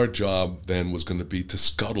 And our job then was going to be to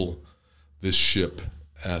scuttle this ship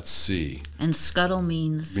at sea. And scuttle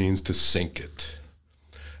means? Means to sink it.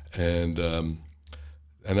 And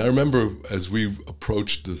I remember as we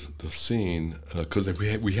approached the scene, because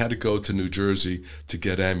we had to go to New Jersey to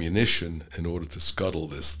get ammunition in order to scuttle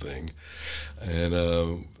this thing.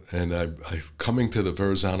 And I coming to the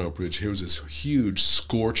Verrazano Bridge, here was this huge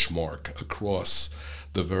scorch mark across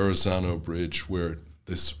the Verrazano Bridge where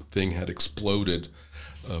this thing had exploded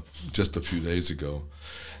just a few days ago.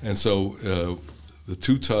 And so the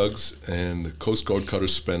 2 tugs and the Coast Guard cutter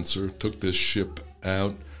Spencer took this ship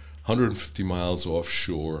out 150 miles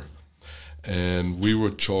offshore, and we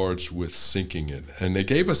were charged with sinking it. And they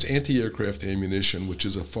gave us anti-aircraft ammunition, which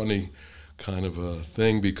is a funny kind of a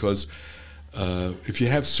thing, because if you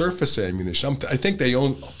have surface ammunition, I think they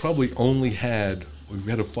probably only had, we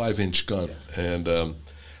had a 5-inch gun, and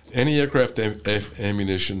anti-aircraft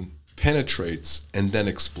ammunition penetrates and then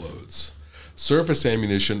explodes. Surface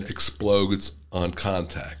ammunition explodes on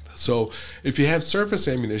contact. So if you have surface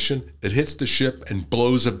ammunition, it hits the ship and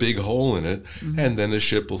blows a big hole in it, and then the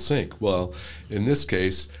ship will sink. Well, in this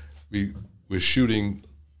case, we're shooting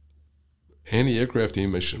anti-aircraft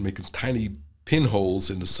ammunition, making tiny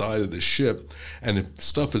pinholes in the side of the ship, and the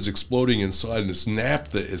stuff is exploding inside, and this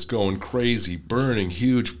naphtha is going crazy, burning,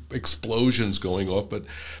 huge explosions going off, but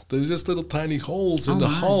there's just little tiny holes in the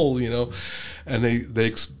hull, and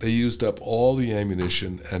they used up all the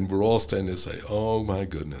ammunition, and we're all standing there saying, oh my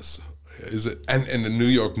goodness, is it? And the New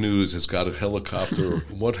York News has got a helicopter.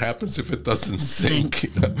 What happens if it doesn't sink?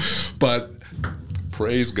 But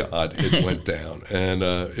praise God, it went down, and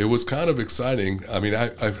it was kind of exciting. I mean,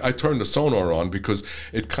 I turned the sonar on because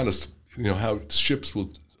it kind of, how ships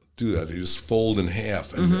will do that. They just fold in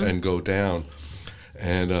half and go down.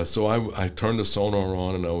 And so I turned the sonar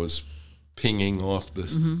on, and I was pinging off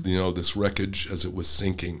this, this wreckage as it was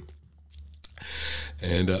sinking.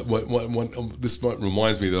 And this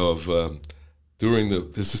reminds me, though, of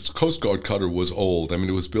this Coast Guard cutter was old. I mean,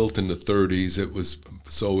 it was built in the 30s.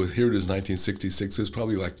 So here it is, 1966. It's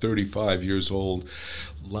probably like 35 years old.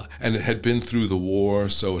 And it had been through the war,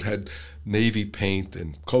 so it had Navy paint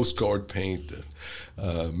and Coast Guard paint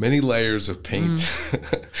and many layers of paint.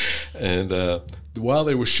 And while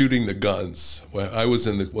they were shooting the guns, I was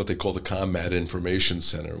in what they call the Combat Information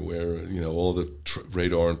Center, where all the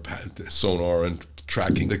radar and sonar and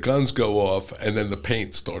tracking. The guns go off, and then the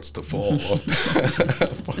paint starts to fall off.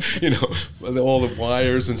 All the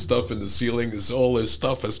wires and stuff in the ceiling, all this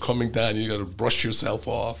stuff is coming down. You got to brush yourself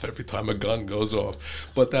off every time a gun goes off.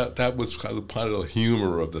 But that was kind of part of the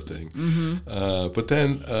humor of the thing. Mm-hmm. But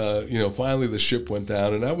then, finally the ship went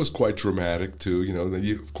down, and that was quite dramatic too.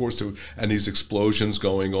 Of course, and these explosions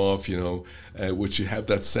going off. Which you have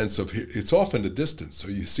that sense of, it's off in the distance, so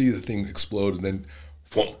you see the thing explode, and then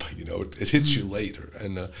whoomp, it hits you later.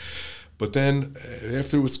 And but then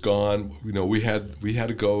after it was gone, we had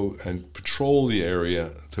to go and patrol the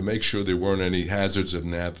area to make sure there weren't any hazards of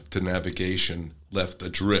to navigation left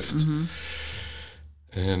adrift. Mm-hmm.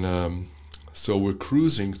 And so we're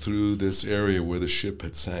cruising through this area where the ship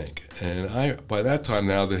had sank. And by that time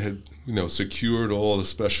now they had secured all the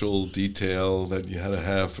special detail that you had to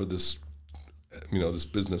have for this this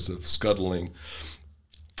business of scuttling.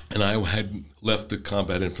 And I had left the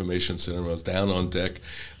Combat Information Center. I was down on deck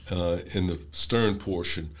in the stern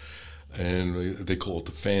portion, and they call it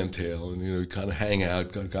the fantail. And you kind of hang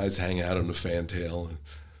out. Guys hang out on the fantail and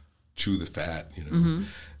chew the fat. Mm-hmm.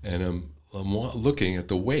 And I'm looking at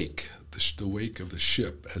the wake of the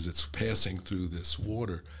ship as it's passing through this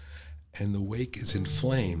water, and the wake is in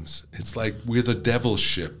flames. It's like we're the devil's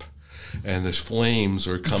ship, and the flames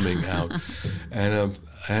are coming out.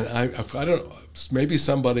 And I don't know, maybe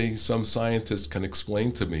some scientist can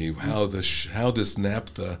explain to me how this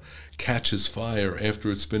naphtha catches fire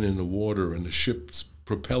after it's been in the water and the ship's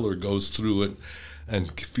propeller goes through it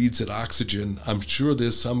and feeds it oxygen. I'm sure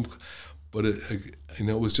there's some, but it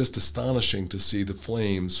was just astonishing to see the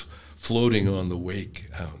flames floating on the wake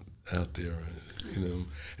out there.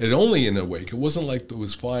 And only in our wake. It wasn't like there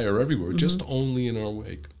was fire everywhere, mm-hmm. just only in our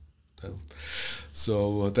wake.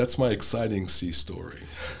 So that's my exciting sea story.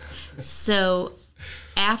 So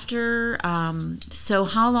after, so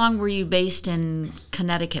how long were you based in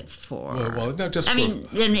Connecticcut for? Well, not just in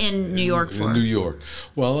New York for? In New York.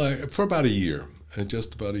 Well, for about a year,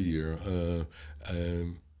 just about a year.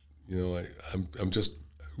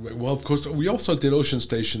 Of course, we also did ocean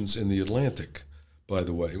stations in the Atlantic. By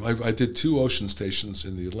the way, I did 2 ocean stations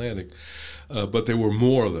in the Atlantic, but there were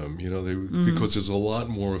more of them, because there's a lot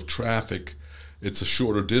more of traffic. It's a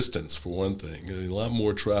shorter distance, for one thing. A lot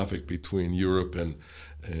more traffic between Europe and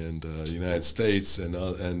the United States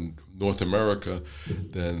and North America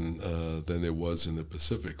than there was in the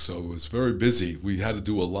Pacific. So it was very busy. We had to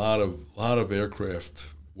do a lot of aircraft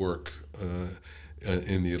work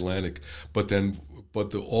in the Atlantic, but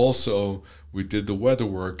also we did the weather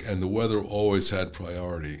work, and the weather always had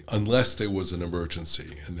priority unless there was an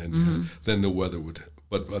emergency, and then the weather would.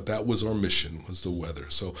 But that was our mission, was the weather.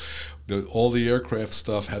 So all the aircraft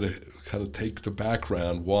stuff had to kind of take the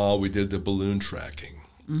background while we did the balloon tracking.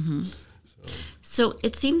 Mm-hmm. So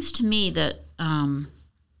it seems to me that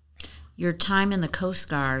your time in the Coast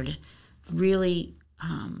Guard really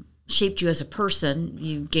shaped you as a person.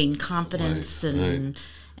 You gained confidence, right.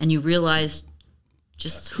 And you realized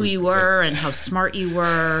just who you were and how smart you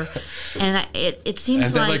were, and it seems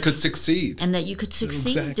and that I could succeed, and that you could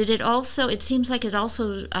succeed. Exactly. Did it also? It seems like it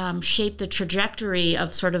also shaped the trajectory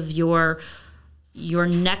of sort of your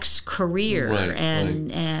next career, right,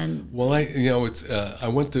 and well, I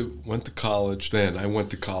went to college. Then I went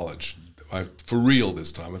to college. For real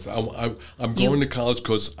this time. I'm going to college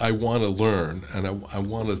because I want to learn, and I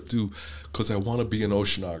want to do, because I want to be an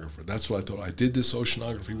oceanographer. That's what I thought. I did this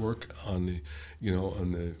oceanography work on the,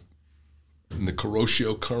 in the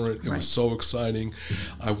Kuroshio Current. It was so exciting.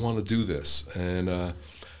 I want to do this, and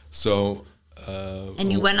so.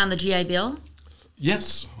 And you went on the GI Bill?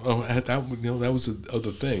 Yes. That was the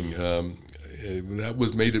other thing. That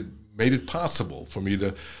was made it possible for me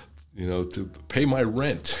to. To pay my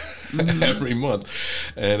rent every month.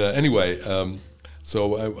 And anyway,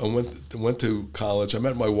 so I went to college. I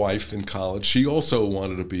met my wife in college. She also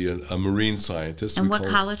wanted to be a marine scientist. And what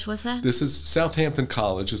college was that? This is Southampton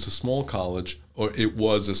College. It's a small college, or it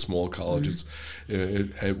was a small college.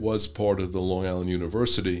 Mm-hmm. It was part of the Long Island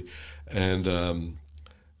University, and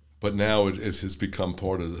but now it has become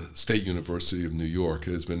part of the State University of New York.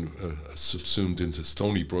 It has been subsumed into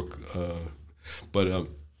Stony Brook,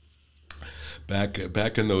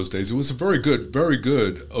 back in those days. It was a very good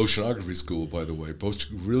oceanography school, by the way. Both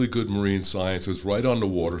really good marine science. It was right on the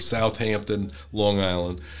water, Southampton, Long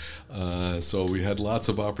Island. So we had lots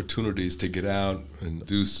of opportunities to get out and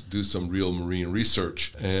do some real marine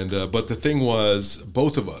research. And but the thing was,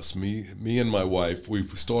 both of us, me and my wife, we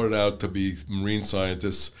started out to be marine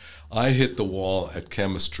scientists. I hit the wall at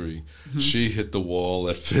chemistry. Mm-hmm. She hit the wall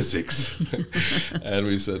at physics. And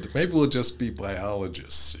we said, maybe we'll just be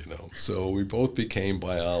biologists, So we both became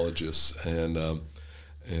biologists. And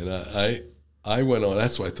I went on,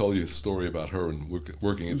 that's why I told you the story about her and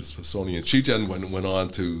working at the Smithsonian. She then went on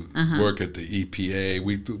to work at the EPA.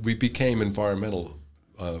 We became environmental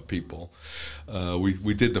people.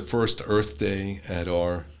 We did the first Earth Day at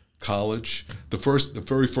our college. The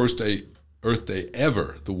very first Earth Day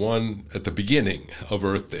ever, the one at the beginning of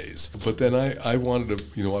Earth Days. But then I wanted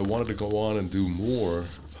to go on and do more,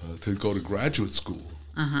 to go to graduate school.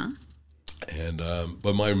 And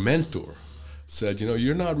but my mentor said,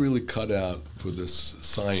 you're not really cut out for this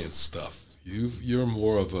science stuff. You're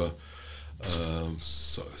more of a,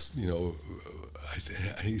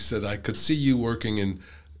 he said, I could see you working in,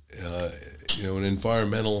 in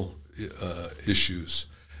environmental issues,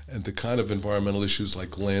 and the kind of environmental issues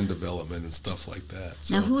like land development and stuff like that.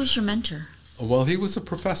 So, now, who was your mentor? Well, he was a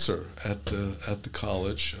professor at the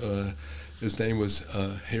college. His name was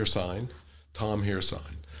Tom Hairsine.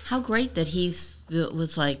 How great that he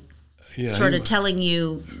was like, sort of telling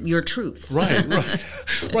you your truth. Right.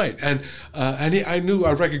 And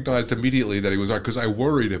I recognized immediately that he was right, because I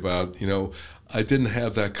worried about, I didn't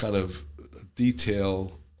have that kind of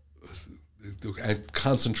detail and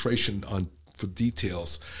concentration for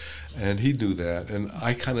details, and he knew that, and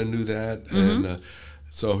I kind of knew that, and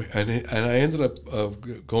so I ended up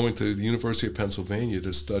going to the University of Pennsylvania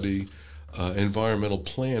to study environmental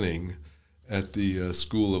planning at the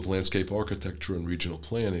School of Landscape Architecture and Regional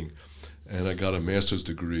Planning. And I got a master's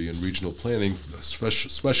degree in regional planning,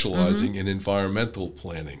 specializing in environmental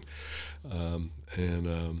planning.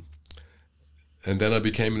 And then I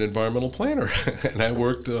became an environmental planner. And I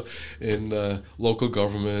worked in local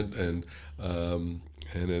government and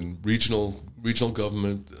in regional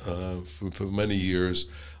government for many years,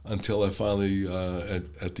 until I finally,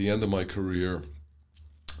 at the end of my career,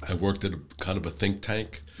 I worked at kind of a think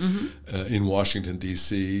tank in Washington,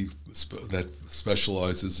 D.C. That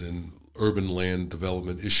specializes in urban land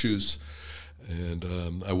development issues, and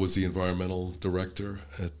I was the environmental director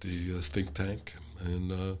at the think tank,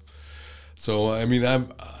 and so I mean, it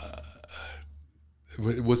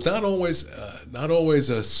was not always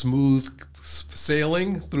a smooth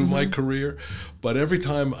sailing through my career, but every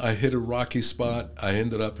time I hit a rocky spot, I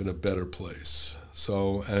ended up in a better place.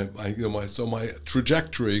 So my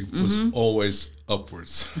trajectory was always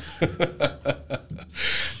upwards.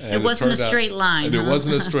 It wasn't a straight line. And it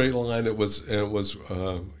wasn't a straight line. It was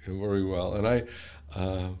very well. And I'm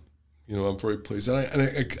very pleased.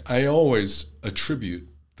 And I always attribute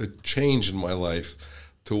the change in my life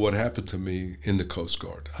to what happened to me in the Coast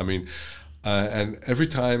Guard. I mean, and every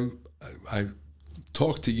time I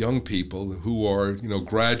talk to young people who are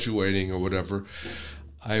graduating or whatever,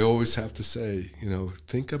 I always have to say,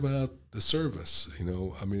 think about the service.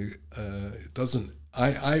 I mean, it doesn't.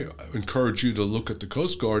 I encourage you to look at the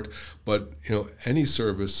Coast Guard, but any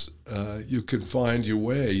service, you can find your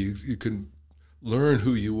way. You can learn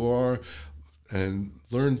who you are, and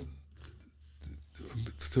learn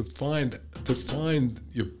to find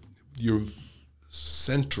your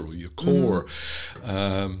central, your core.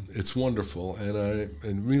 It's wonderful,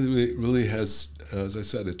 and really has, as I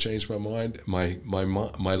said, it changed my mind,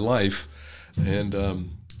 my life, and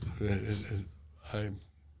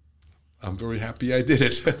I'm very happy I did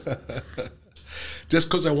it. Just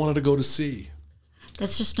because I wanted to go to sea.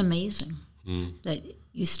 That's just amazing. That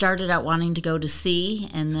you started out wanting to go to sea,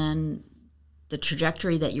 and then the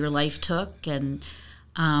trajectory that your life took, and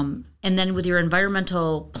then with your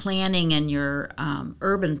environmental planning and your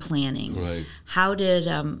urban planning, right? How did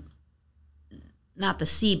not the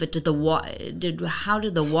sea, but how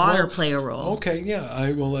did the water play a role? Okay,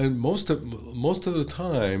 yeah. Most of the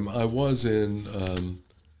time I was in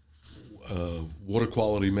water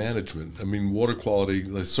quality management. I mean, water quality,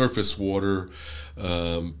 like surface water,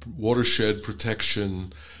 watershed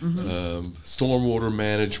protection, stormwater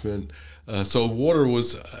management. So water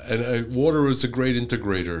was a great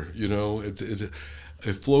integrator.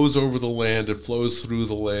 It flows over the land. It flows through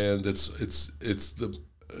the land. It's the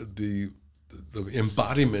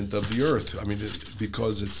embodiment of the earth. I mean,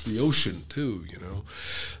 because it's the ocean too.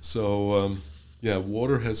 So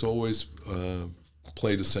water has always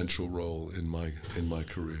played a central role in my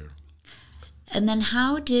career. And then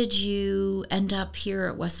how did you end up here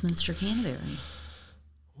at Westminster-Canterbury?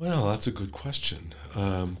 Well, that's a good question.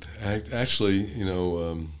 Actually,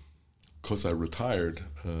 because I retired.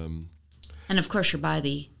 And of course, you're by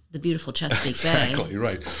the beautiful Chesapeake Bay. Exactly,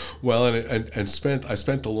 right. Well, I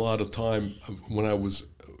spent a lot of time when I was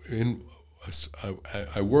in.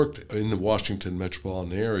 I worked in the Washington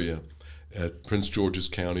metropolitan area at Prince George's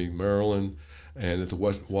County, Maryland, and at the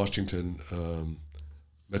Washington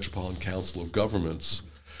Metropolitan Council of Governments.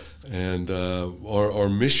 And our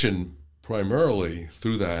mission primarily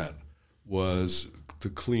through that was to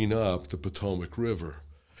clean up the Potomac River,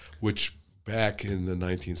 which back in the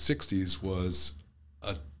 1960s was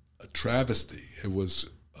a travesty. It was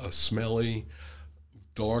a smelly,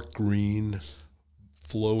 dark green,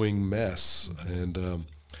 flowing mess. And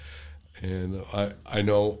I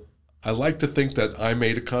know I like to think that I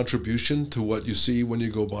made a contribution to what you see when you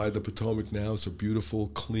go by the Potomac now. It's a beautiful,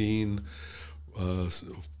 clean,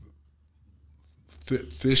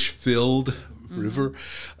 fish-filled river.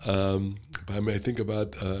 I mean, I think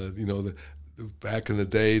about back in the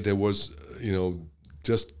day there was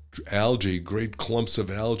just algae, great clumps of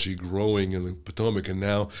algae growing in the Potomac, and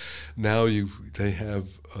now they have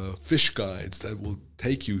fish guides that will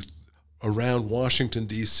take you around Washington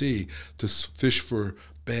D.C. to fish for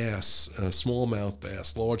bass, smallmouth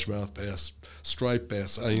bass, largemouth bass, striped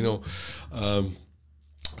bass.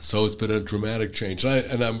 So it's been a dramatic change,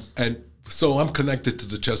 so I'm connected to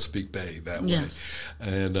the Chesapeake Bay that way.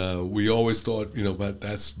 And we always thought, but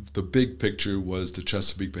that's the big picture was the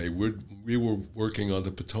Chesapeake Bay. We were working on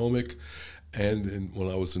the Potomac, and when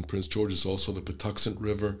I was in Prince George's, also the Patuxent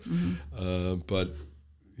River. But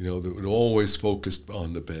it always focused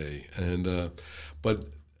on the Bay. And but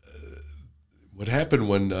what happened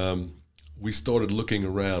when we started looking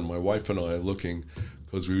around, my wife and I looking,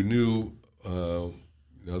 because we knew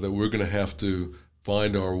that we're going to have to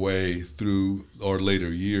find our way through our later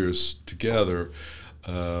years together.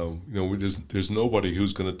 There's nobody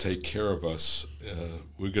who's going to take care of us.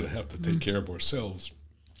 We're going to have to take care of ourselves.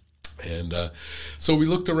 And so we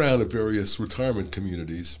looked around at various retirement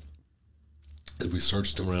communities, and we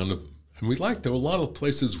searched around, and there were a lot of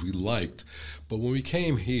places we liked, but when we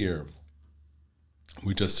came here,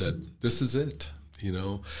 we just said, this is it.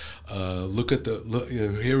 Look at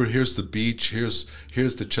here's the beach, here's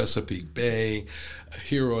the Chesapeake Bay,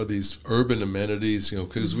 here are these urban amenities,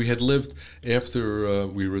 because we had lived, after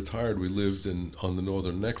we retired, we lived on the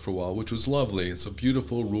Northern Neck for a while, which was lovely. It's a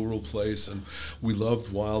beautiful rural place, and we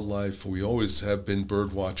loved wildlife. We always have been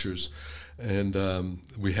bird watchers, and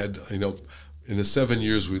we had, in the 7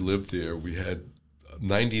 years we lived there, we had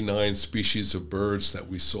 99 species of birds that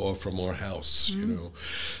we saw from our house,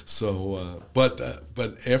 So, but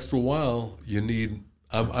after a while, you need.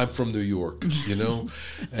 I'm from New York,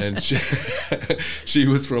 and she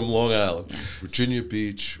was from Long Island, Virginia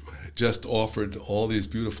Beach. Just offered all these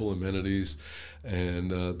beautiful amenities,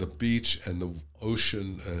 and the beach and the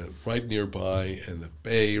ocean right nearby, and the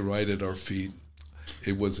bay right at our feet.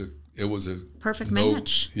 It was a perfect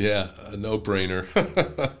match. Yeah, a no-brainer.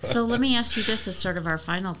 So let me ask you this as sort of our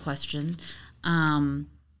final question. How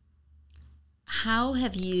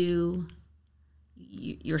have your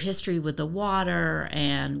history with the water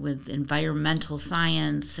and with environmental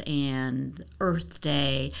science and Earth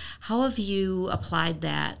Day, how have you applied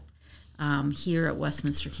that here at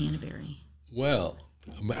Westminster-Canterbury? Well,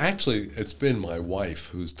 actually, it's been my wife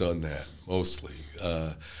who's done that mostly.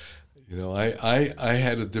 I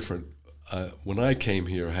had a different. When I came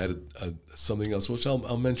here, I had something else, which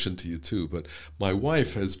I'll mention to you too. But my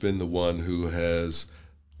wife has been the one who has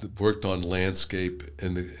worked on landscape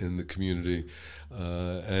in the community,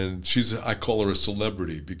 and I call her a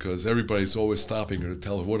celebrity because everybody's always stopping her to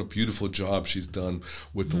tell her what a beautiful job she's done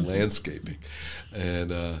with the landscaping,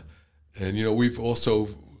 and we've also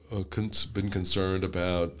been concerned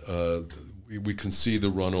about. We can see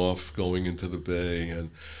the runoff going into the bay, and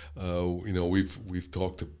we've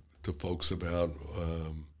talked to folks about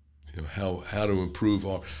how to improve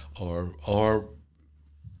our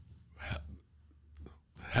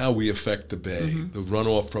how we affect the bay, the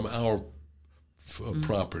runoff from our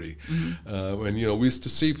property, and we used to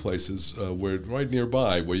see places where right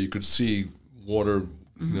nearby where you could see water,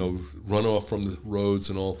 runoff from the roads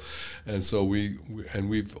and all, and so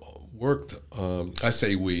we've worked. I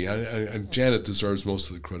say we, and Janet deserves most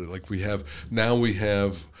of the credit. Like we have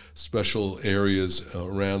special areas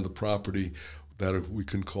around the property that we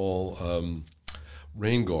can call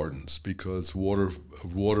rain gardens, because water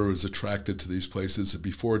is attracted to these places.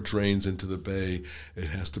 Before it drains into the bay, it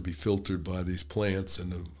has to be filtered by these plants,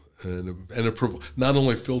 and and not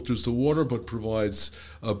only filters the water, but provides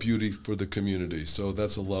beauty for the community. So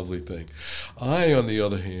that's a lovely thing. On the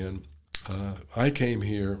other hand, I came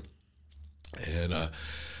here, and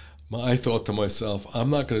I thought to myself, I'm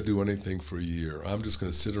not going to do anything for a year. I'm just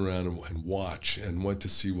going to sit around and watch and wait to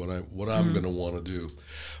see what I'm going to want to do.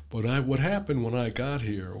 But what happened when I got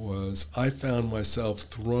here was I found myself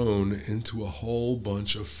thrown into a whole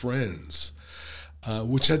bunch of friends,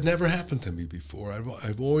 which had never happened to me before.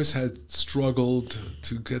 I've always had struggled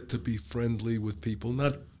to get to be friendly with people,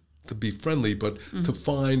 not to be friendly, but to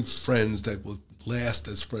find friends that will last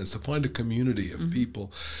as friends, to find a community of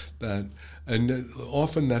people and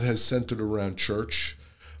often that has centered around church.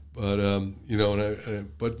 But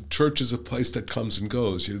but church is a place that comes and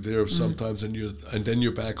goes. You're there sometimes, and then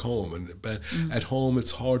you're back home. And at home,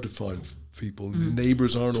 it's hard to find people. The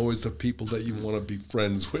neighbors aren't always the people that you want to be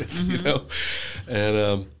friends with,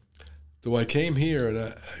 And so I came here,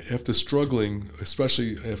 and after struggling,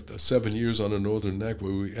 especially after 7 years on the Northern Neck,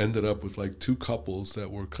 where we ended up with like two couples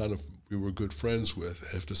that we were good friends with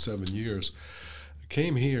after 7 years, I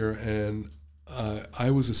came here, and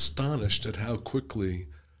I was astonished at how quickly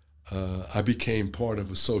I became part of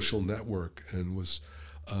a social network, and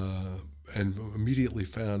and immediately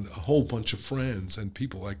found a whole bunch of friends and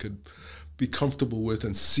people I could be comfortable with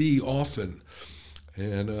and see often.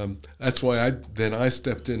 And that's why I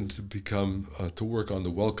stepped in to become to work on the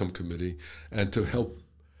Welcome Committee and to help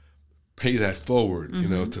pay that forward,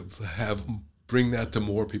 to bring that to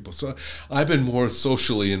more people. So I've been more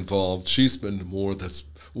socially involved. She's been that's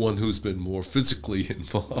one who's been more physically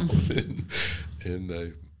involved in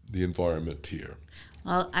the environment here.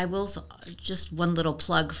 Well, I will just one little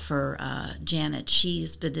plug for Janet.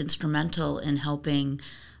 She's been instrumental in helping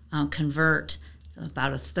convert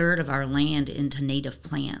about a third of our land into native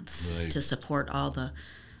plants to support all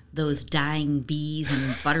those dying bees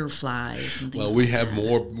and butterflies and things. Well, we have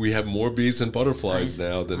more bees and butterflies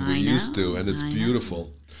now than we used to, and it's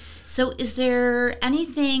beautiful. So, is there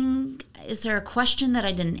a question that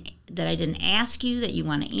I didn't ask you that you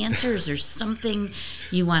want to answer? Is there something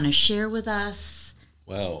you want to share with us?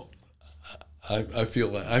 Well, I feel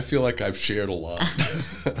like I've shared a lot.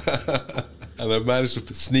 And I've managed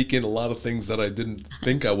to sneak in a lot of things that I didn't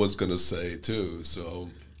think I was going to say, too.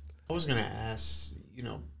 So I was going to ask,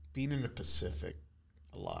 being in the Pacific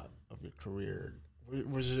a lot of your career,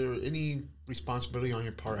 was there any responsibility on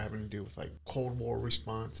your part having to do with, like, Cold War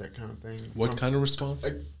response, that kind of thing? What kind of response?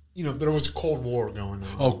 Like, there was a Cold War going on.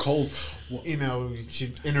 Oh, Cold War. You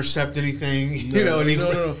should intercept anything. No.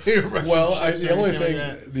 Well,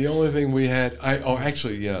 the only thing we had.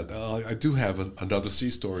 I do have another sea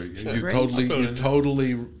story. Sure. You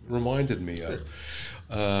totally reminded me of,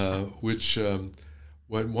 which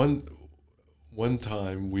when one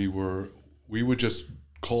time we were just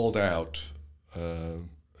called out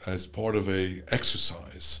as part of a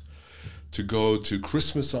exercise to go to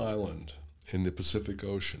Christmas Island in the Pacific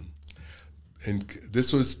Ocean. And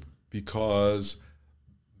this was because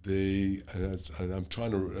this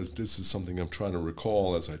is something I'm trying to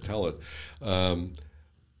recall as I tell it, the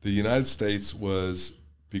United States was,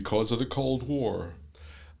 because of the Cold War,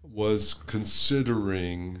 was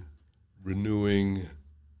considering renewing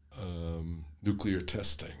nuclear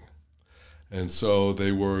testing. And so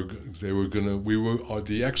the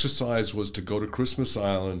exercise was to go to Christmas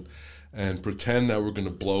Island and pretend that we're going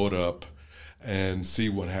to blow it up and see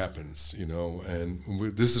what happens, and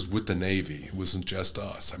this is with the Navy. It wasn't just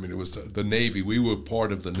us. I mean, it was the Navy. We were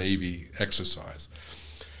part of the Navy exercise.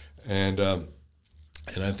 And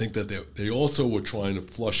I think that they also were trying to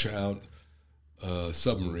flush out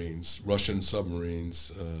submarines, Russian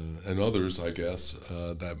submarines, and others, I guess,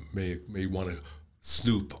 that may want to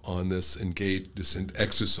snoop on this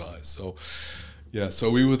exercise. So. Yeah, so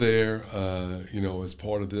we were there, as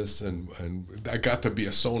part of this, and I got to be a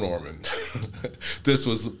sonarman. This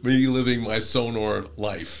was me living my sonar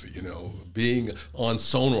life, being on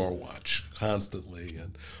sonar watch constantly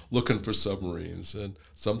and looking for submarines. And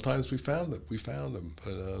sometimes we found them,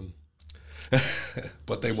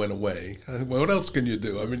 but they went away. What else can you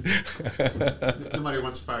do? I mean, nobody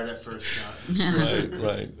wants to fire that first shot.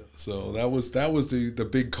 Right. So that was the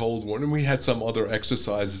big Cold War, and we had some other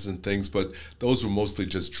exercises and things, but those were mostly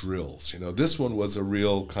just drills. This one was a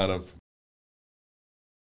real kind of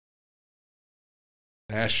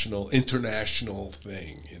international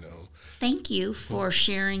thing. Thank you for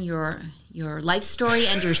sharing your life story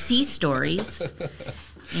and your sea stories.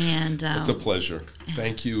 And it's a pleasure.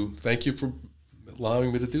 Thank you for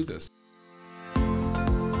allowing me to do this.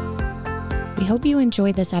 We hope you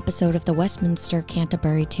enjoyed this episode of the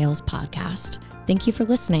Westminster-Canterbury Tales podcast. Thank you for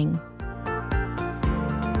listening.